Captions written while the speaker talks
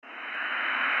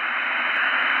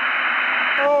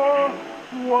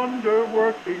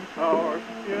wonder-working power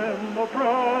in the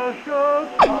precious.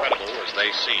 Incredible as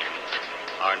they seem,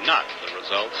 are not the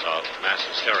results of mass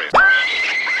hysteria.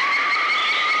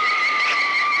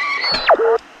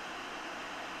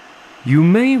 You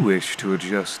may wish to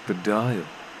adjust the dial.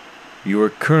 You are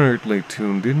currently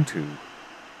tuned into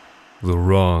the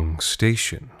wrong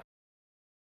station.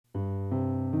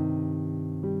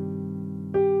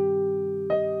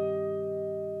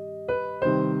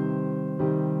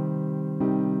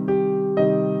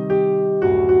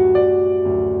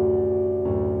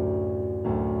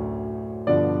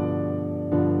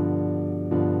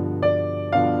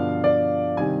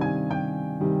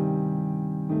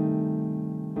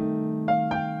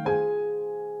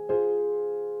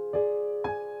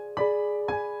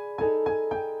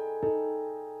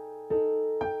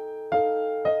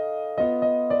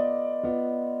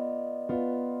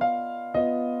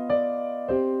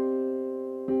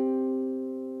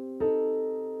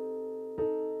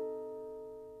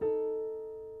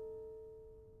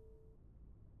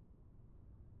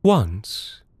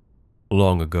 Once,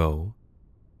 long ago,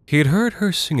 he had heard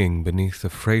her singing beneath the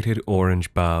freighted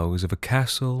orange boughs of a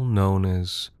castle known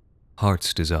as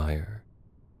Heart's Desire.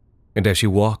 And as she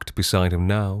walked beside him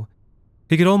now,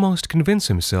 he could almost convince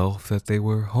himself that they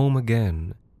were home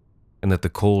again, and that the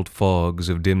cold fogs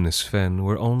of Dimness Fen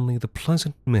were only the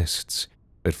pleasant mists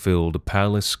that filled a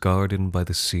palace garden by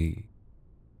the sea.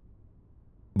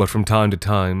 But from time to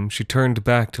time she turned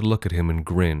back to look at him and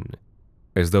grin,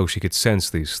 as though she could sense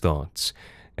these thoughts,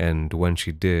 and when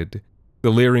she did, the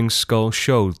leering skull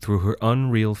showed through her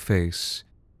unreal face,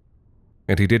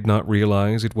 and he did not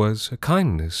realize it was a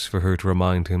kindness for her to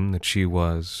remind him that she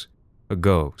was a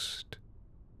ghost.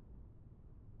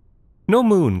 No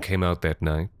moon came out that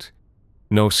night.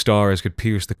 No stars could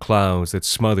pierce the clouds that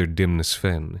smothered Dimness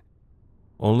Fen.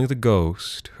 Only the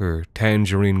ghost, her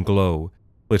tangerine glow,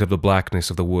 lit up the blackness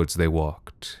of the woods they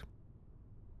walked.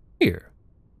 "Here,"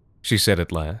 she said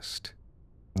at last.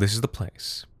 "This is the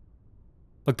place."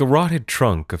 Like the rotted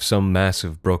trunk of some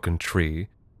massive broken tree,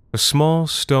 a small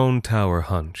stone tower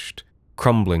hunched,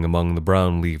 crumbling among the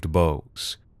brown-leaved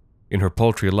boughs. In her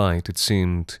paltry light it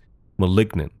seemed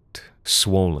malignant,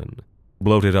 swollen,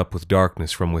 bloated up with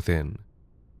darkness from within.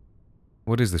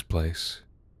 "What is this place?"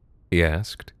 he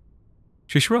asked.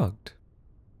 She shrugged.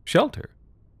 "Shelter.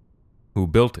 Who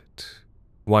built it?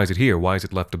 Why is it here? Why is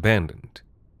it left abandoned?"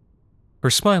 Her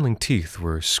smiling teeth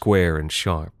were square and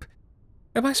sharp.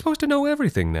 "Am I supposed to know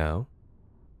everything now?"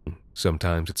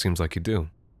 "Sometimes it seems like you do."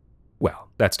 "Well,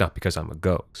 that's not because I'm a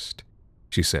ghost,"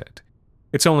 she said.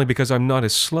 "It's only because I'm not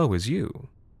as slow as you."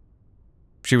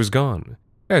 She was gone,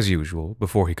 as usual,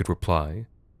 before he could reply.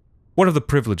 One of the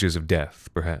privileges of death,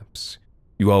 perhaps.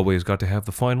 You always got to have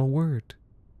the final word,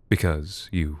 because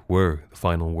you were the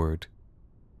final word.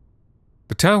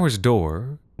 The tower's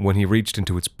door, when he reached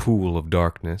into its pool of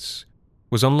darkness,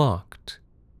 was unlocked.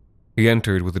 He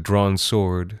entered with a drawn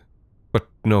sword, but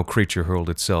no creature hurled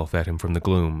itself at him from the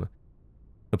gloom.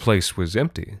 The place was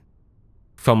empty.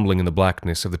 Fumbling in the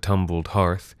blackness of the tumbled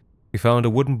hearth, he found a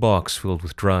wooden box filled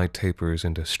with dry tapers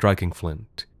and a striking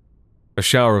flint. A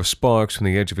shower of sparks from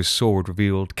the edge of his sword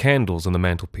revealed candles on the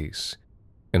mantelpiece,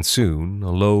 and soon a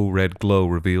low red glow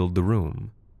revealed the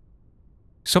room.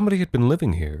 Somebody had been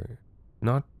living here,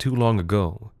 not too long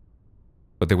ago,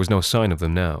 but there was no sign of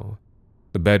them now.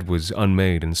 The bed was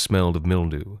unmade and smelled of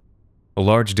mildew. A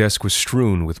large desk was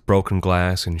strewn with broken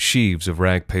glass and sheaves of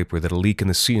rag paper that a leak in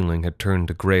the ceiling had turned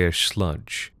to grayish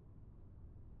sludge.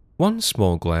 One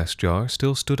small glass jar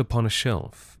still stood upon a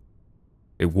shelf.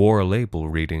 It wore a label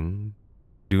reading,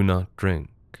 "Do not drink."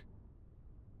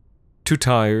 Too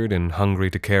tired and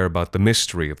hungry to care about the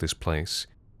mystery of this place,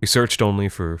 he searched only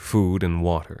for food and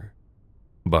water.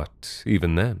 But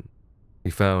even then, he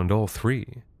found all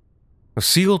three. A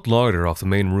sealed larder off the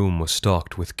main room was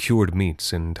stocked with cured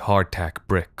meats and hardtack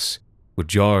bricks, with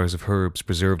jars of herbs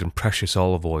preserved in precious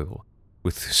olive oil,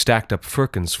 with stacked-up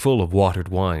firkins full of watered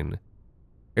wine.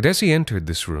 And as he entered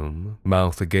this room,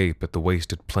 mouth agape at the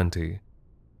wasted plenty,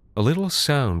 a little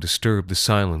sound disturbed the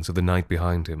silence of the night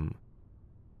behind him.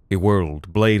 He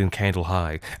whirled, blade and candle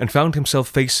high, and found himself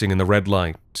facing in the red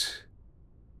light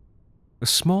a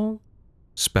small,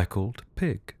 speckled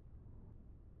pig.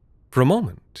 For a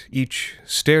moment, each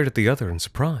stared at the other in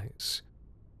surprise.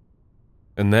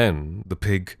 And then the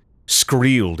pig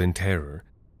squealed in terror,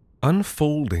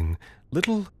 unfolding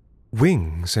little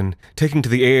wings and taking to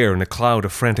the air in a cloud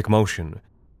of frantic motion.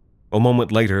 A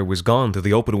moment later it was gone through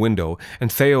the open window,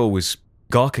 and Theo was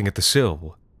gawking at the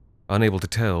sill, unable to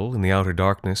tell in the outer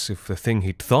darkness if the thing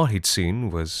he'd thought he'd seen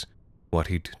was what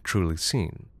he'd truly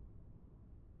seen.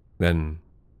 Then,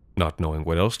 not knowing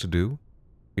what else to do,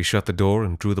 He shut the door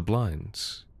and drew the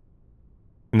blinds.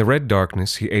 In the red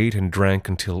darkness, he ate and drank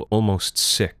until almost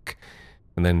sick,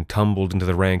 and then tumbled into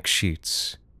the rank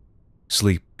sheets.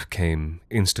 Sleep came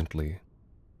instantly.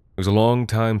 It was a long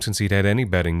time since he'd had any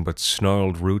bedding but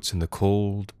snarled roots in the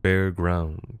cold, bare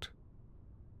ground.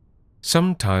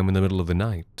 Sometime in the middle of the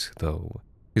night, though,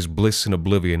 his bliss in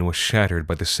oblivion was shattered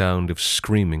by the sound of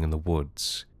screaming in the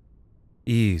woods.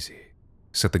 "Easy,"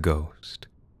 said the ghost.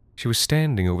 She was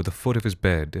standing over the foot of his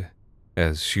bed,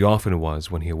 as she often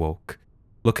was when he awoke,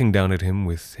 looking down at him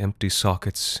with empty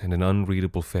sockets and an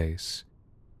unreadable face.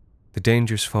 "The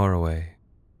danger's far away.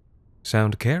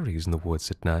 Sound carries in the woods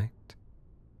at night.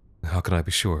 How can I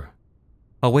be sure?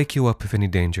 I'll wake you up if any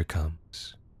danger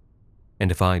comes. And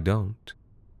if I don't,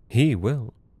 he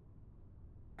will."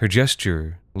 Her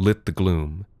gesture lit the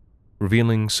gloom,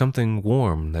 revealing something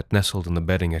warm that nestled in the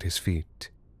bedding at his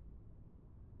feet.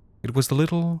 It was the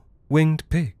little winged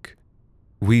pig,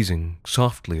 wheezing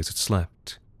softly as it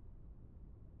slept.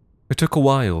 It took a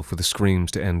while for the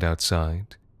screams to end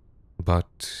outside,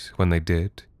 but when they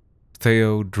did,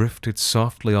 Theo drifted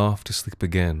softly off to sleep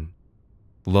again,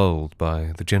 lulled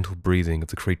by the gentle breathing of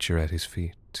the creature at his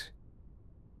feet.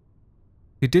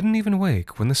 He didn't even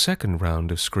wake when the second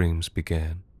round of screams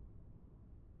began.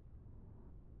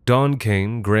 Dawn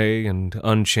came, gray and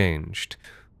unchanged,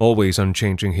 always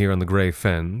unchanging here on the gray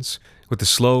fens, with the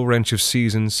slow wrench of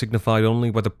seasons signified only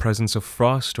by the presence of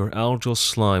frost or algal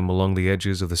slime along the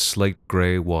edges of the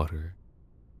slate-gray water.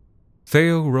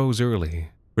 Theo rose early,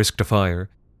 risked a fire,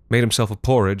 made himself a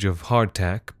porridge of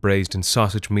hardtack braised in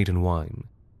sausage meat and wine.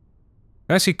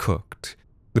 As he cooked,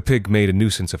 the pig made a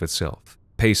nuisance of itself,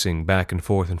 pacing back and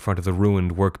forth in front of the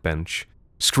ruined workbench,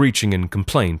 screeching in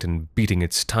complaint and beating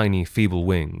its tiny, feeble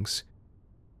wings.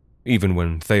 Even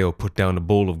when Theo put down a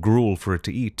bowl of gruel for it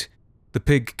to eat, the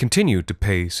pig continued to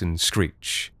pace and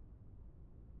screech.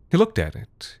 He looked at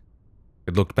it.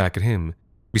 It looked back at him,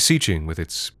 beseeching with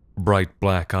its bright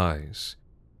black eyes.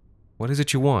 "What is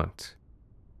it you want?"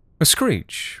 A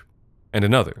screech, and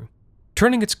another,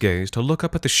 turning its gaze to look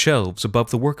up at the shelves above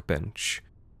the workbench.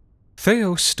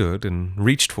 Theo stood and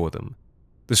reached for them.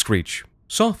 The screech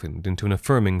softened into an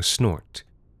affirming snort.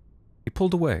 He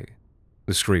pulled away.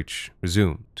 The screech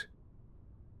resumed.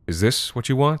 "Is this what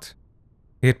you want?"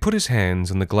 He had put his hands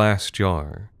in the glass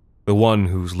jar, the one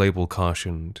whose label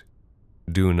cautioned,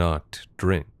 "Do not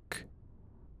drink."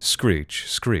 Screech,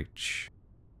 screech.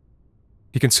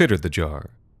 He considered the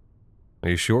jar. "Are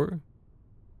you sure?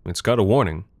 It's got a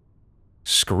warning."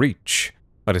 Screech,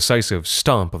 a decisive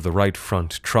stomp of the right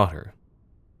front trotter.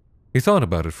 He thought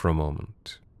about it for a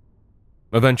moment.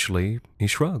 Eventually, he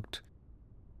shrugged.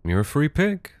 "You're a free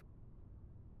pig."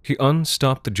 He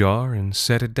unstopped the jar and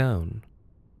set it down.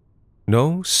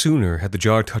 No sooner had the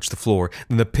jar touched the floor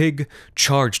than the pig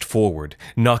charged forward,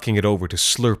 knocking it over to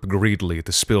slurp greedily at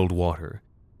the spilled water.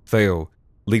 Theo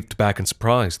leaped back in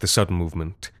surprise at the sudden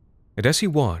movement, and as he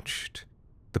watched,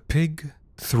 the pig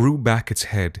threw back its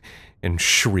head and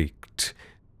shrieked.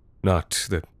 Not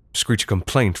the screech of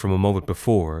complaint from a moment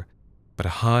before, but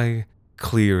a high,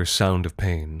 clear sound of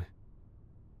pain.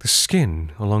 The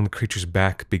skin along the creature's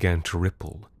back began to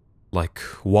ripple, like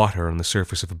water on the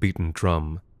surface of a beaten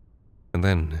drum, and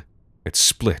then it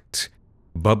split,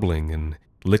 bubbling and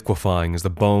liquefying as the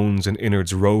bones and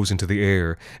innards rose into the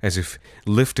air, as if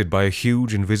lifted by a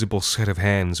huge invisible set of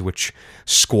hands which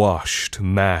squashed,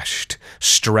 mashed,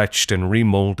 stretched, and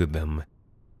remolded them.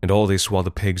 And all this while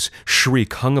the pig's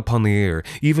shriek hung upon the air,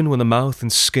 even when the mouth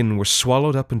and skin were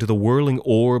swallowed up into the whirling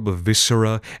orb of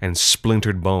viscera and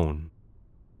splintered bone.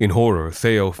 In horror,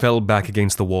 Theo fell back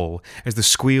against the wall as the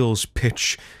squeal's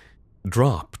pitch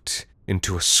dropped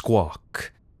into a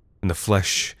squawk, and the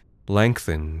flesh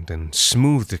lengthened and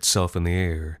smoothed itself in the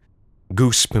air,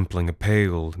 goose-pimpling a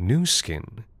pale, new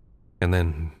skin, and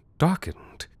then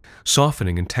darkened,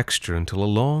 softening in texture until a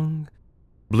long,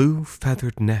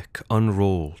 blue-feathered neck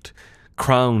unrolled,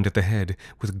 crowned at the head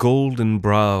with golden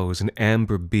brows and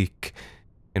amber beak,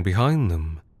 and behind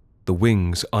them the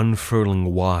wings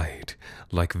unfurling wide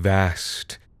like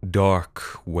vast,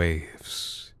 dark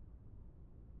waves.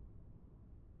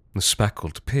 The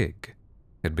speckled pig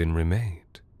had been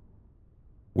remade.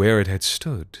 Where it had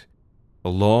stood, a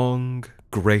long,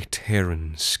 great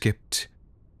heron skipped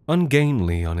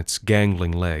ungainly on its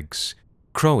gangling legs,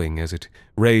 crowing as it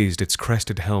raised its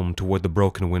crested helm toward the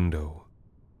broken window.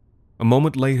 A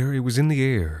moment later it was in the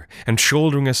air, and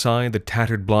shouldering aside the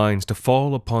tattered blinds to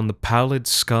fall upon the pallid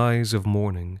skies of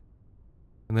morning.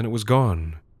 And then it was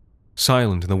gone,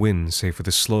 silent in the wind save for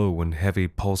the slow and heavy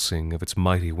pulsing of its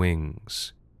mighty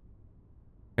wings.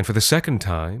 And for the second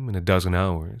time in a dozen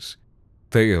hours,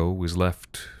 Theo was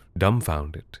left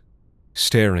dumbfounded,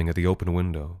 staring at the open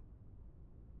window.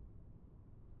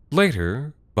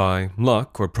 Later, by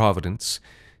luck or providence,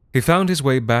 he found his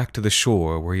way back to the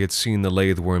shore where he had seen the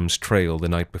lathe worm's trail the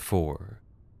night before.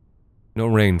 No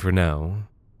rain for now.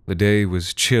 The day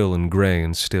was chill and gray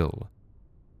and still.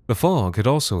 The fog had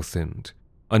also thinned,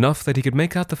 enough that he could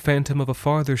make out the phantom of a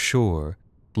farther shore,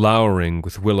 lowering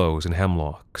with willows and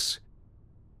hemlocks.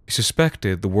 He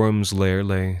suspected the worm's lair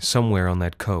lay somewhere on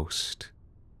that coast.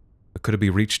 But could it be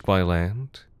reached by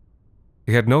land?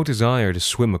 He had no desire to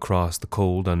swim across the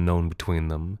cold unknown between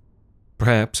them.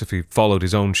 Perhaps if he followed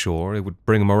his own shore, it would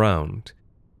bring him around.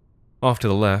 Off to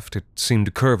the left, it seemed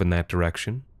to curve in that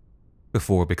direction,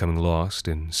 before becoming lost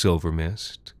in silver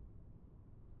mist.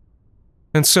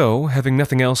 And so, having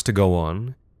nothing else to go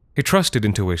on, he trusted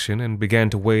intuition and began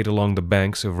to wade along the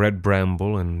banks of red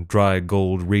bramble and dry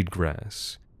gold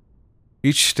reedgrass.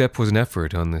 Each step was an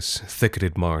effort on this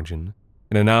thicketed margin,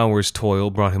 and an hour's toil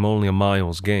brought him only a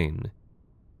mile's gain.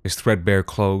 His threadbare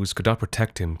clothes could not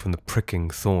protect him from the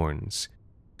pricking thorns.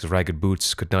 His ragged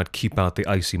boots could not keep out the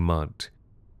icy mud.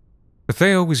 But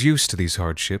Theo was used to these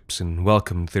hardships and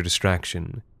welcomed their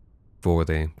distraction, for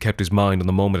they kept his mind on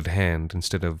the moment at hand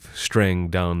instead of straying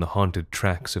down the haunted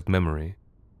tracks of memory.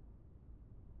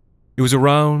 It was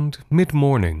around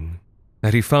mid-morning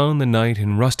that he found the knight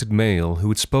in rusted mail who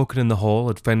had spoken in the hall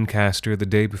at Fencaster the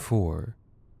day before.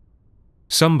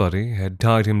 Somebody had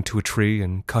tied him to a tree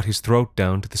and cut his throat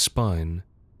down to the spine.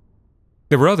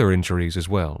 There were other injuries as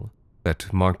well,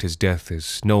 that marked his death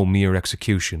as no mere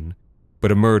execution,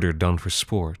 but a murder done for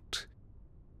sport.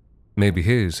 Maybe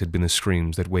his had been the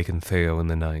screams that wakened Theo in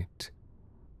the night.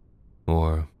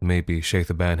 Or maybe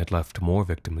Shathaban had left more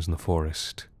victims in the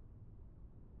forest.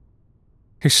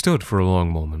 He stood for a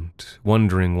long moment,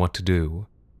 wondering what to do.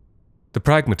 The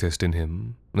pragmatist in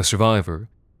him, the survivor,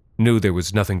 knew there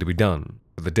was nothing to be done,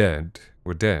 for the dead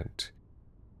were dead.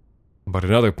 But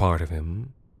another part of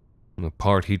him, a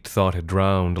part he'd thought had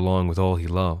drowned along with all he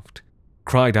loved,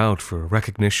 cried out for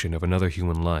recognition of another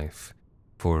human life,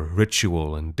 for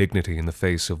ritual and dignity in the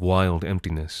face of wild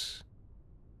emptiness.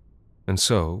 And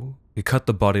so he cut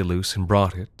the body loose and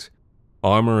brought it,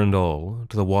 armor and all,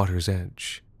 to the water's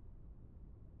edge.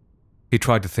 He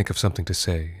tried to think of something to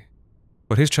say,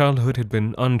 but his childhood had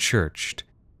been unchurched,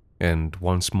 and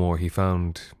once more he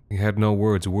found he had no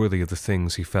words worthy of the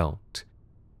things he felt.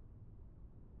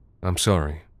 "I'm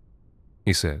sorry,"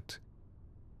 he said.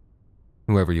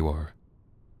 "Whoever you are.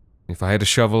 If I had a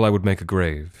shovel, I would make a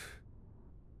grave.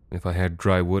 If I had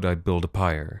dry wood, I'd build a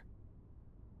pyre.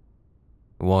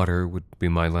 Water would be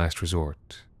my last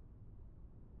resort."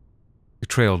 He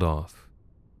trailed off.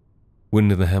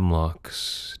 Wind in the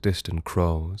hemlocks, distant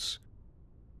crows.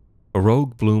 A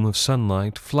rogue bloom of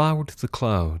sunlight flowered through the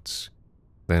clouds,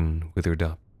 then withered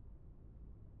up.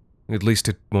 "At least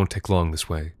it won't take long this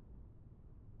way.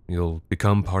 You'll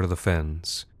become part of the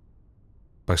fens.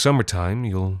 By summertime,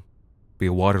 you'll be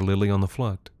a water lily on the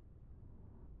flood."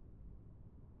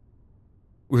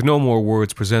 With no more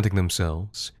words presenting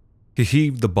themselves, he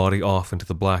heaved the body off into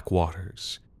the black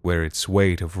waters, where its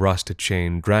weight of rusted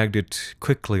chain dragged it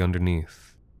quickly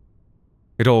underneath.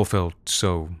 It all felt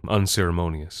so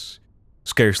unceremonious.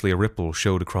 Scarcely a ripple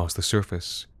showed across the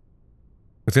surface.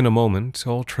 Within a moment,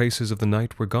 all traces of the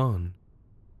night were gone,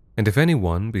 and if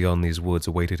anyone beyond these woods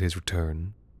awaited his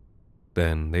return,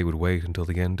 then they would wait until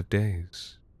the end of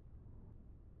days.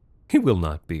 "He will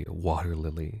not be a water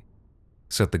lily,"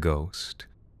 said the ghost.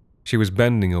 She was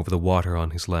bending over the water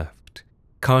on his left,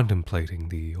 contemplating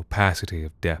the opacity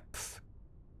of depth.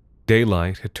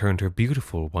 Daylight had turned her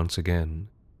beautiful once again,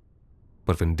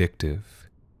 but vindictive.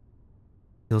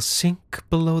 "He'll sink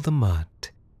below the mud,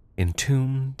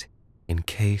 entombed,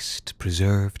 encased,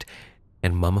 preserved,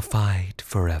 and mummified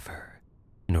forever,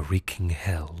 in a reeking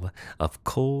hell of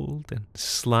cold and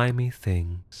slimy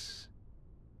things."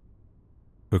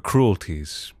 Her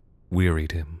cruelties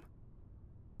wearied him.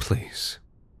 "Please,"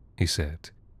 he said,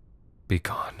 "be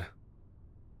gone."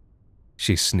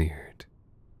 She sneered.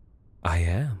 "I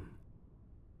am,"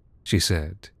 she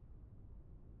said.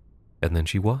 And then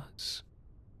she was.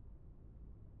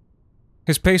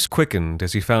 His pace quickened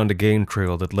as he found a game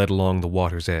trail that led along the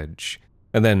water's edge,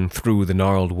 and then through the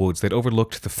gnarled woods that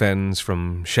overlooked the fens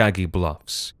from shaggy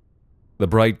bluffs. The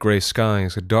bright gray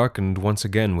skies had darkened once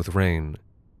again with rain,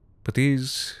 but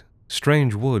these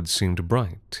strange woods seemed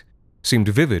bright, seemed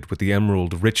vivid with the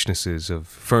emerald richnesses of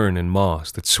fern and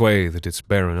moss that swathed its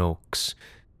barren oaks.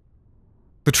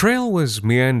 The trail was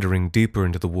meandering deeper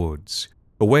into the woods,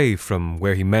 away from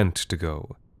where he meant to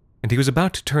go, and he was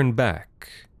about to turn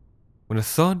back when a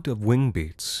thud of wing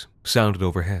beats sounded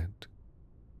overhead.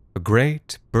 A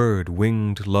great bird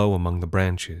winged low among the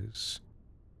branches.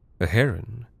 A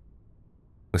heron.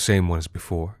 The same one as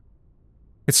before.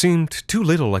 It seemed too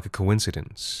little like a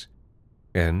coincidence,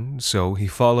 and so he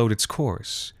followed its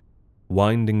course,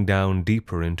 winding down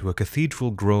deeper into a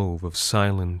cathedral grove of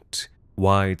silent,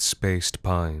 wide-spaced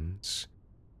pines.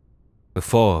 The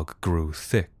fog grew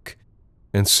thick,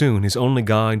 and soon his only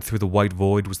guide through the white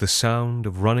void was the sound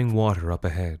of running water up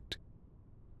ahead.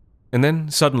 And then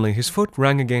suddenly his foot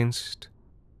rang against,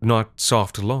 not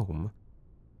soft loam,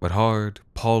 but hard,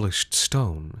 polished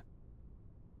stone.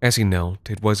 As he knelt,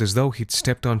 it was as though he'd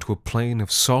stepped onto a plane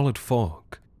of solid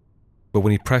fog, but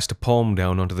when he pressed a palm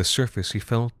down onto the surface, he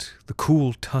felt the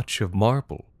cool touch of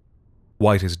marble,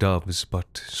 white as doves,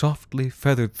 but softly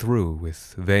feathered through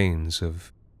with veins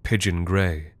of pigeon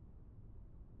gray.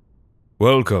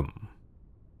 "Welcome."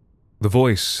 The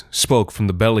voice spoke from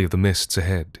the belly of the mists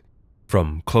ahead,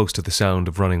 from close to the sound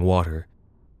of running water.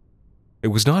 It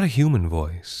was not a human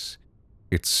voice.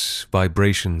 Its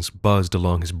vibrations buzzed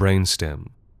along his brainstem.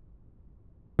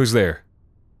 "Who's there?"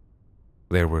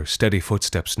 There were steady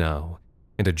footsteps now,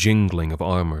 and a jingling of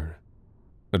armor.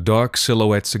 A dark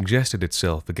silhouette suggested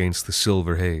itself against the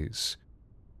silver haze.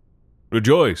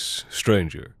 "Rejoice,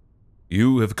 stranger.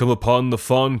 You have come upon the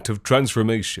font of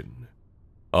transformation.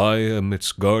 I am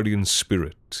its guardian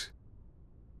spirit."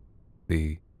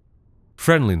 The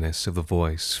friendliness of the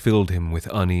voice filled him with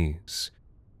unease.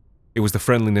 It was the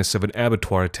friendliness of an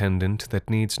abattoir attendant that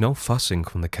needs no fussing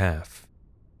from the calf.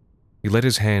 He let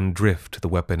his hand drift to the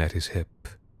weapon at his hip.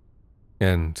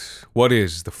 "And what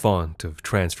is the font of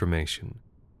transformation?"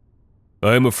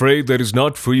 "I am afraid that is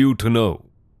not for you to know."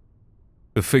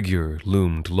 The figure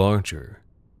loomed larger,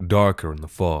 darker in the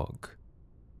fog.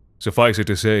 "Suffice it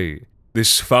to say,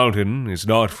 this fountain is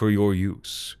not for your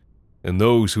use, and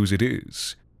those whose it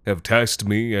is have tasked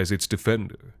me as its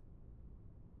defender."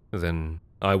 "Then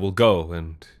I will go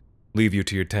and leave you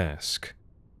to your task."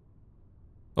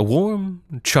 A warm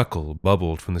chuckle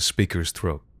bubbled from the speaker's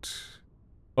throat.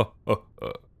 "I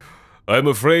am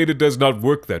afraid it does not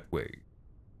work that way.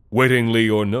 Wittingly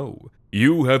or no,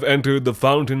 you have entered the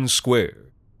fountain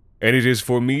square, and it is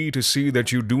for me to see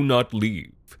that you do not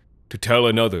leave, to tell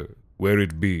another where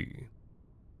it be."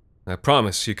 "I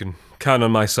promise you can count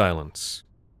on my silence,"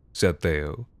 said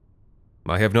Theo.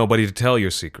 "I have nobody to tell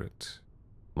your secret.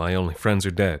 My only friends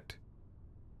are dead."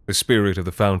 The spirit of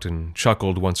the fountain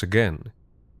chuckled once again.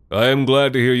 "I am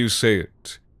glad to hear you say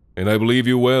it, and I believe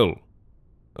you well.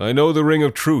 I know the ring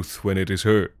of truth when it is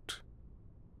heard.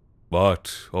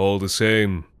 But, all the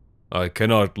same, I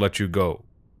cannot let you go."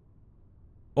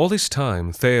 All this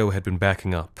time, Theo had been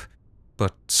backing up,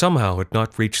 but somehow had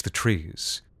not reached the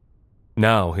trees.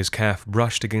 Now his calf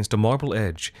brushed against a marble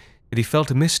edge, and he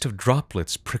felt a mist of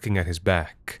droplets pricking at his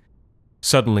back.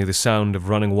 Suddenly the sound of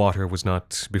running water was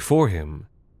not before him,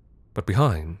 but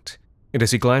behind, and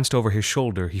as he glanced over his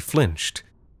shoulder, he flinched,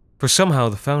 for somehow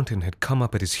the fountain had come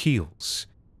up at his heels,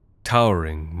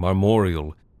 towering,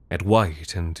 marmoreal, and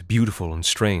white and beautiful and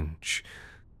strange.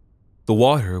 The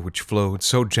water, which flowed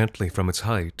so gently from its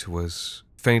height, was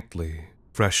faintly,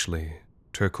 freshly,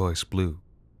 turquoise blue.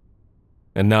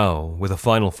 And now, with a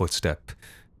final footstep,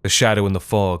 the shadow in the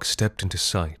fog stepped into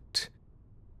sight.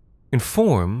 In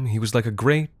form, he was like a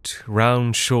great,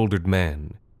 round-shouldered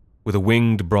man, with a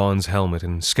winged bronze helmet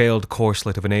and scaled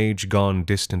corselet of an age gone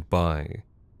distant by.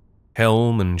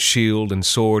 Helm and shield and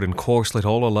sword and corselet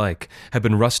all alike had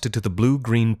been rusted to the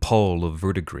blue-green pall of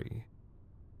verdigris.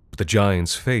 But the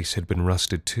giant's face had been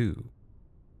rusted too.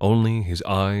 Only his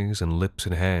eyes and lips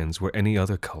and hands were any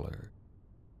other color,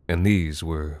 and these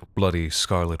were bloody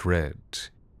scarlet red.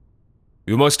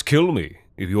 "You must kill me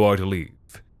if you are to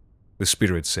leave," the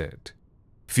spirit said.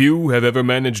 "Few have ever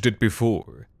managed it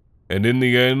before, and in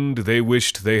the end they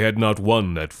wished they had not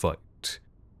won that fight.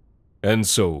 And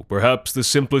so, perhaps the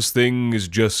simplest thing is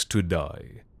just to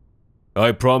die.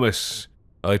 I promise,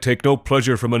 I take no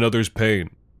pleasure from another's pain.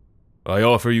 I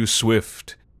offer you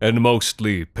swift and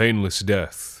mostly painless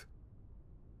death."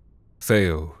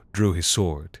 Theo drew his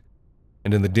sword,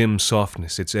 and in the dim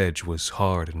softness its edge was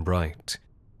hard and bright.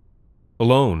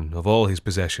 Alone of all his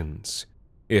possessions,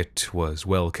 it was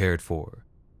well cared for.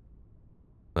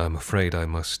 "I'm afraid I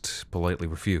must politely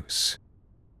refuse."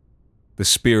 The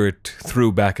spirit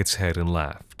threw back its head and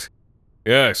laughed.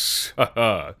 "Yes,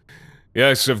 ha.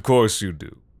 Yes, of course you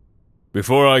do.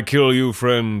 Before I kill you,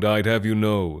 friend, I'd have you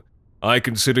know, I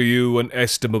consider you an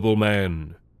estimable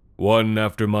man, one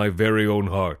after my very own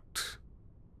heart."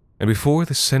 And before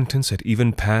the sentence had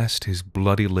even passed his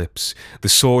bloody lips, the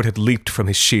sword had leaped from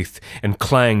his sheath and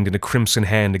clanged in a crimson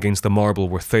hand against the marble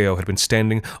where Theo had been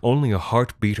standing only a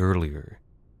heartbeat earlier.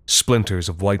 Splinters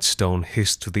of white stone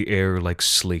hissed through the air like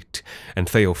sleet, and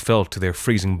Theo felt their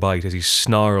freezing bite as he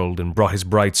snarled and brought his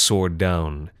bright sword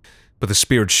down. But the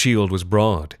spirit's shield was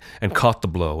broad, and caught the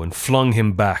blow, and flung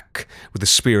him back, with the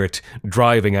spirit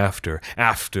driving after,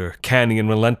 canny and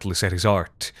relentless at his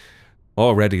art.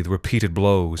 Already the repeated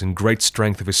blows and great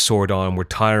strength of his sword arm were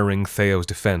tiring Theo's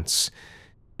defense.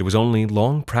 It was only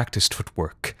long-practiced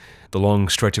footwork, the long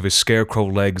stretch of his scarecrow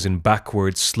legs and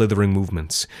backward slithering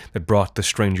movements, that brought the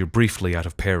stranger briefly out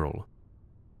of peril.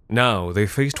 Now they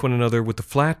faced one another with the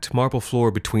flat marble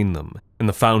floor between them, and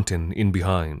the fountain in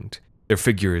behind, their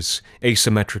figures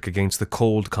asymmetric against the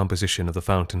cold composition of the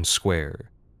fountain's square.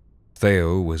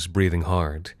 Theo was breathing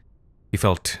hard. He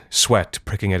felt sweat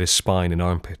pricking at his spine and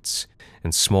armpits,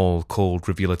 and small, cold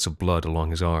rivulets of blood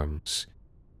along his arms.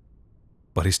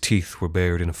 But his teeth were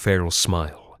bared in a feral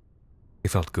smile. He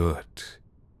felt good.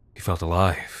 He felt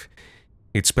alive.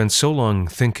 He'd spent so long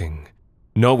thinking,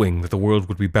 knowing that the world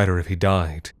would be better if he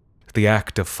died, that the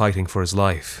act of fighting for his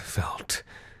life felt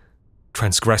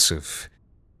transgressive,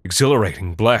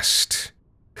 exhilarating, blessed.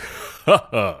 Ha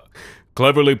ha!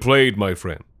 Cleverly played, my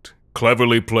friend.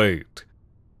 Cleverly played.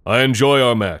 I enjoy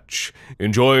our match.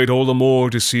 Enjoy it all the more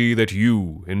to see that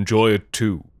you enjoy it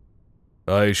too.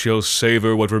 I shall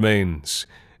savor what remains,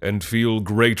 and feel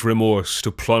great remorse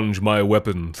to plunge my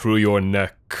weapon through your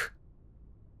neck.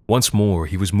 Once more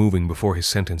he was moving before his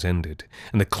sentence ended,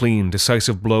 and the clean,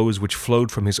 decisive blows which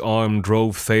flowed from his arm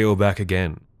drove Theo back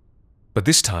again. But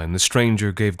this time the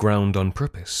stranger gave ground on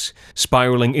purpose,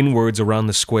 spiraling inwards around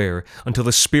the square until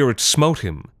the spirit smote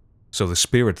him, so the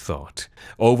spirit thought,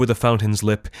 over the fountain's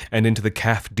lip and into the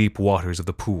calf-deep waters of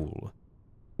the pool.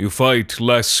 You fight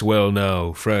less well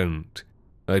now, friend.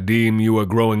 I deem you are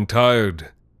growing tired.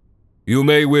 You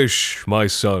may wish, my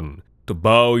son, to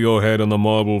bow your head on the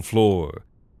marble floor,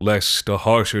 lest a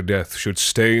harsher death should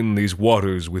stain these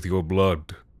waters with your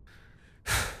blood.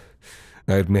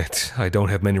 I admit I don't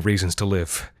have many reasons to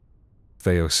live,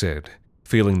 Theo said,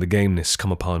 feeling the gameness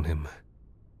come upon him.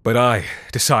 But I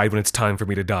decide when it's time for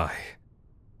me to die.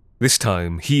 This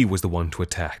time he was the one to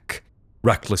attack.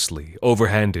 Recklessly,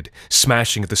 overhanded,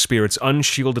 smashing at the spirit's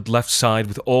unshielded left side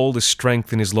with all the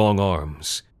strength in his long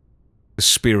arms. The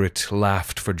spirit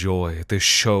laughed for joy at this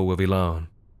show of elan.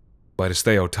 But as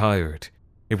Theo tired,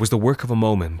 it was the work of a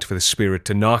moment for the spirit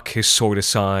to knock his sword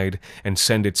aside and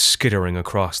send it skittering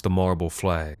across the marble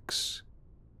flags.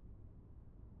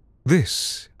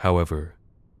 This, however,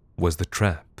 was the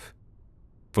trap.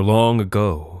 For long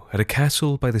ago, at a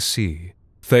castle by the sea,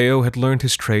 Theo had learned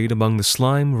his trade among the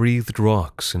slime-wreathed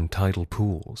rocks and tidal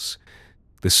pools.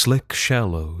 The slick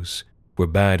shallows, where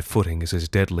bad footing is as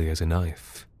deadly as a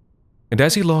knife. And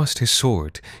as he lost his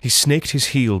sword, he snaked his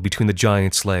heel between the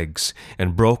giant's legs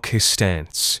and broke his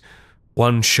stance.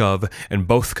 One shove, and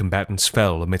both combatants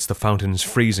fell amidst the fountain's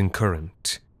freezing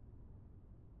current.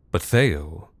 But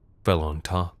Theo fell on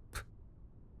top.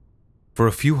 For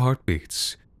a few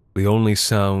heartbeats, the only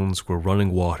sounds were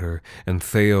running water and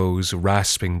Theo's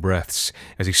rasping breaths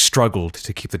as he struggled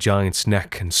to keep the giant's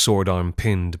neck and sword arm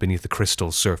pinned beneath the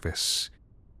crystal surface.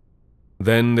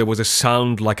 Then there was a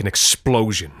sound like an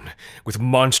explosion. With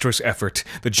monstrous effort,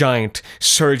 the giant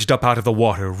surged up out of the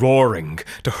water, roaring,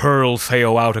 to hurl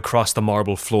Theo out across the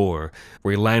marble floor,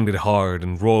 where he landed hard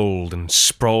and rolled and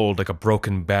sprawled like a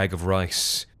broken bag of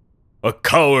rice. A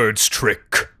coward's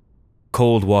trick!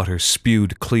 Cold water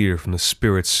spewed clear from the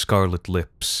spirit's scarlet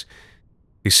lips.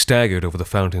 He staggered over the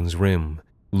fountain's rim,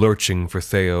 lurching for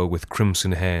Theo with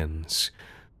crimson hands.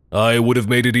 I would have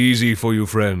made it easy for you,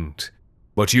 friend,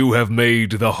 but you have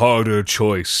made the harder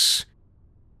choice.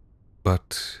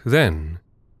 But then,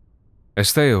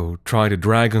 as Theo tried to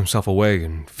drag himself away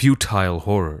in futile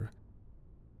horror,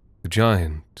 the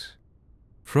giant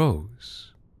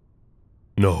froze.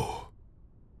 No,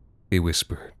 he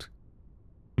whispered.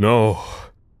 No.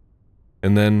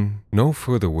 And then no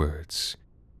further words,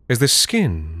 as the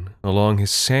skin along his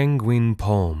sanguine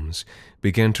palms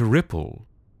began to ripple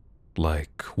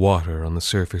like water on the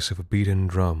surface of a beaten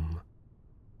drum.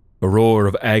 A roar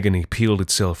of agony pealed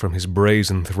itself from his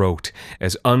brazen throat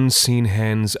as unseen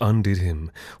hands undid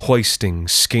him, hoisting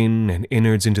skin and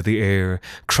innards into the air,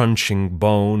 crunching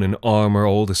bone and armor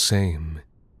all the same.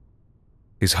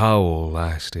 His howl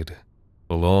lasted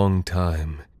a long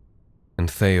time, and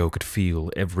Theo could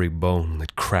feel every bone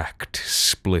that cracked,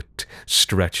 split,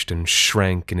 stretched, and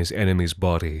shrank in his enemy's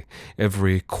body,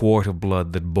 every quart of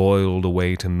blood that boiled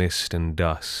away to mist and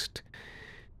dust.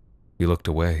 He looked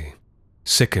away,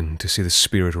 sickened to see the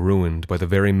spirit ruined by the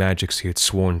very magics he had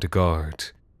sworn to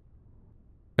guard.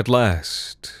 At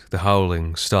last, the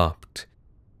howling stopped,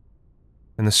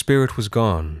 and the spirit was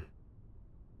gone.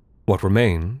 What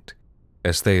remained,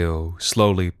 as Theo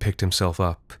slowly picked himself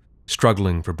up,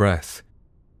 struggling for breath,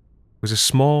 was a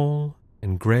small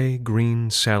and gray-green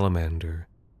salamander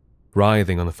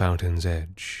writhing on the fountain's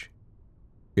edge.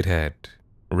 It had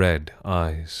red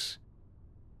eyes.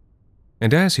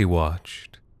 And as he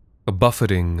watched, a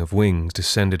buffeting of wings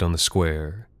descended on the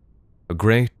square. A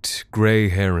great gray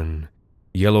heron,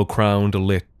 yellow-crowned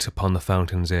alit upon the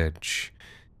fountain's edge.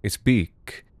 Its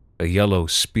beak, a yellow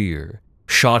spear,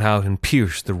 shot out and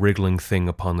pierced the wriggling thing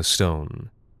upon the stone.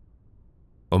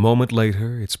 A moment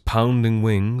later, its pounding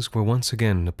wings were once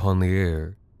again upon the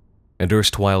air, and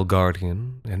erstwhile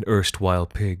guardian and erstwhile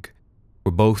pig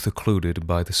were both occluded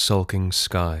by the sulking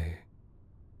sky.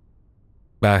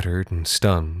 Battered and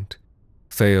stunned,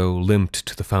 Theo limped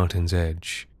to the fountain's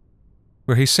edge,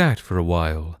 where he sat for a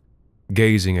while,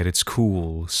 gazing at its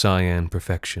cool cyan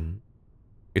perfection,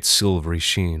 its silvery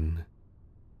sheen.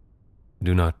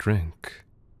 "Do not drink,"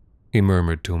 he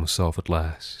murmured to himself at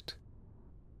last.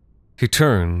 He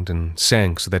turned and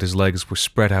sank so that his legs were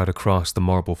spread out across the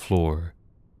marble floor,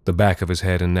 the back of his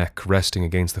head and neck resting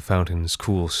against the fountain's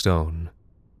cool stone.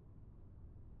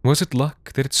 Was it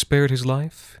luck that had spared his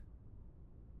life?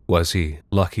 Was he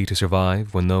lucky to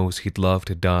survive when those he'd loved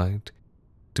had died,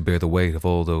 to bear the weight of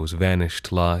all those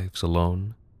vanished lives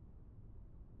alone?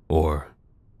 Or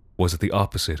was it the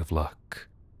opposite of luck?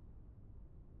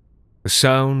 The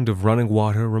sound of running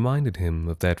water reminded him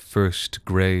of that first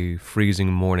gray,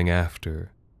 freezing morning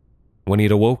after, when he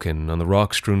had awoken on the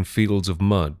rock-strewn fields of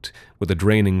mud where the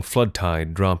draining flood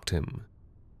tide dropped him.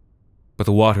 But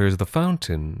the waters of the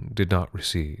fountain did not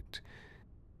recede.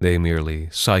 They merely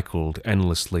cycled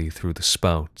endlessly through the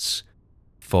spouts,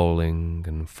 falling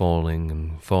and falling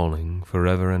and falling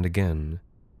forever and again.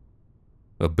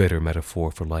 A bitter metaphor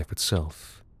for life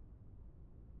itself.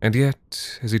 And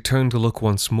yet, as he turned to look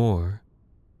once more,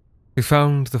 he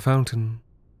found the fountain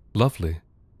lovely.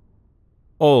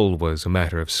 All was a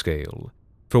matter of scale,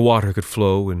 for water could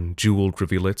flow in jeweled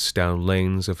rivulets down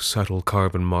lanes of subtle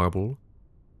carven marble,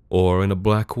 or in a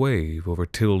black wave over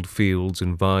tilled fields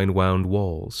and vine-wound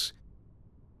walls.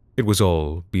 It was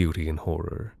all beauty and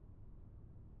horror.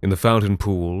 In the fountain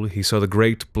pool, he saw the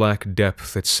great black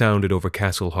depth that sounded over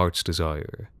Castle Heart's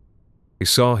Desire. He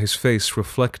saw his face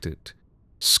reflected,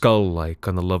 skull-like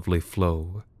on the lovely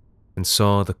flow, and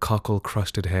saw the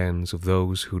cockle-crusted hands of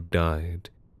those who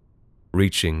died,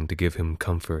 reaching to give him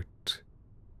comfort.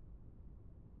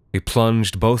 He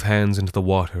plunged both hands into the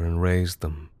water and raised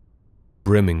them,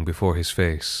 brimming before his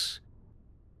face.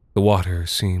 The water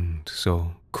seemed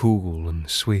so cool and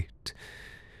sweet.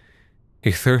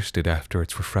 He thirsted after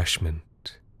its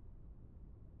refreshment.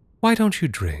 "Why don't you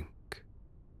drink?"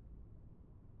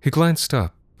 He glanced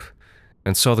up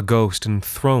and saw the ghost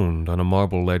enthroned on a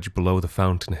marble ledge below the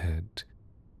fountainhead.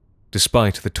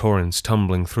 Despite the torrents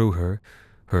tumbling through her,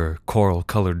 her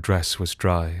coral-colored dress was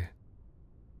dry.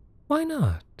 "Why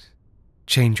not?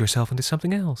 Change yourself into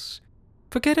something else.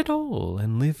 Forget it all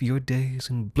and live your days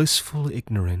in blissful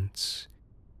ignorance.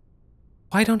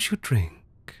 Why don't you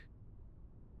drink?"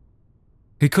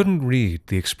 He couldn't read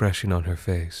the expression on her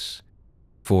face,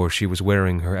 for she was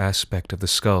wearing her aspect of the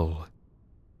skull,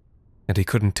 and he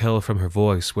couldn't tell from her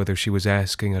voice whether she was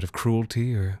asking out of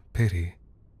cruelty or pity.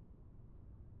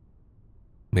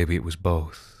 Maybe it was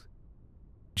both,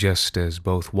 just as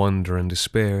both wonder and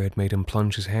despair had made him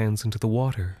plunge his hands into the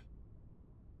water.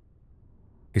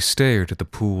 He stared at the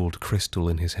pooled crystal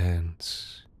in his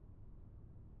hands.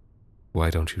 "Why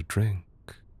don't you drink?"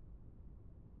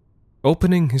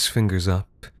 Opening his fingers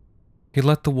up, he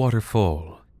let the water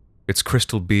fall, its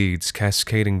crystal beads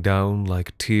cascading down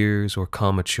like tears or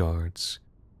comet shards.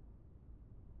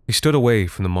 He stood away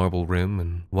from the marble rim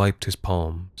and wiped his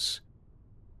palms.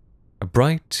 A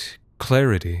bright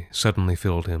clarity suddenly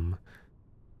filled him.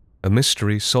 A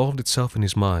mystery solved itself in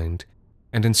his mind,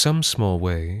 and in some small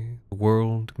way, the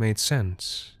world made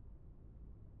sense.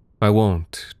 "I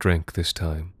won't drink this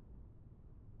time,"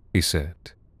 he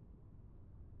said.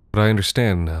 "But I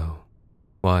understand now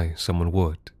why someone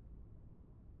would.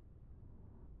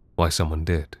 Why someone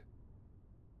did."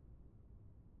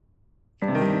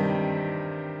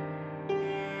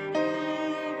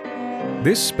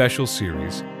 This special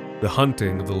series, The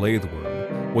Hunting of the Lathe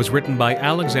Worm, was written by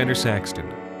Alexander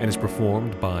Saxton and is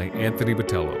performed by Anthony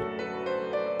Botello.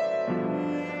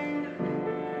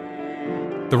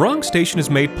 The Wrong Station is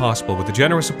made possible with the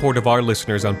generous support of our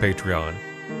listeners on Patreon.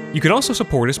 You can also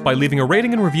support us by leaving a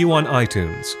rating and review on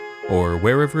iTunes, or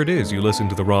wherever it is you listen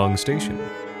to The Wrong Station.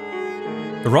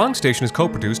 The Wrong Station is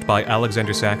co-produced by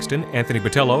Alexander Saxton, Anthony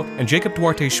Botello, and Jacob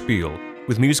Duarte Spiel,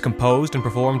 with music composed and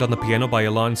performed on the piano by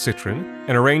Ilan Citrin,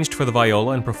 and arranged for the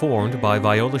viola and performed by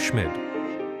Viola Schmid.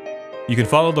 You can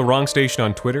follow The Wrong Station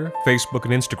on Twitter, Facebook,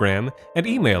 and Instagram, and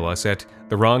email us at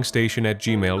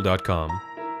thewrongstation@gmail.com.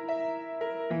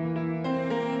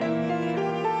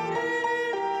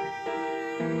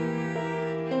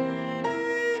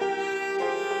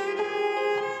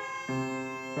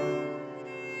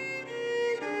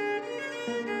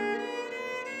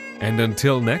 And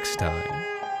until next time,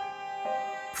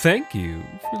 thank you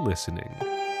for listening.